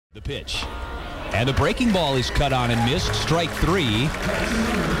The pitch. And the breaking ball is cut on and missed. Strike 3.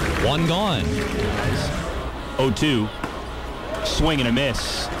 One gone. 0-2. Swing and a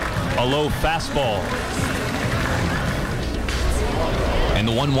miss. A low fastball. And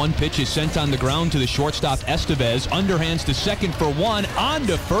the 1-1 pitch is sent on the ground to the shortstop Estevez. Underhands to second for one. On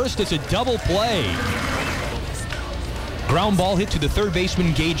to first. It's a double play. Ground ball hit to the third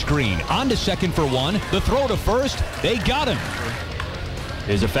baseman Gage Green. On to second for one. The throw to first. They got him.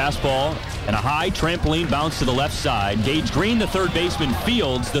 There's a fastball and a high trampoline bounce to the left side. Gage Green, the third baseman,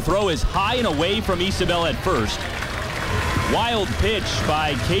 fields. The throw is high and away from Isabel at first. Wild pitch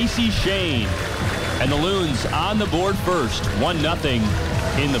by Casey Shane. And the Loons on the board first. 1-0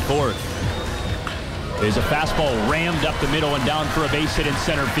 in the fourth. There's a fastball rammed up the middle and down for a base hit in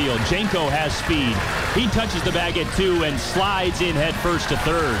center field. Janko has speed. He touches the bag at 2 and slides in head first to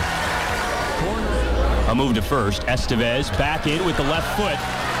third. A move to first. Estevez back in with the left foot,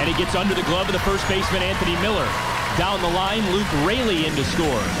 and he gets under the glove of the first baseman Anthony Miller. Down the line, Luke Raley in to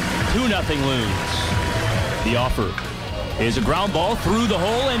score. 2-0 Loons. The offer is a ground ball through the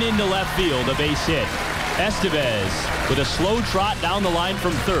hole and into left field, a base hit. Estevez with a slow trot down the line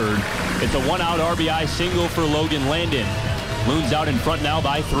from third. It's a one-out RBI single for Logan Landon. Loons out in front now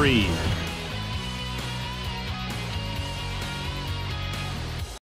by 3.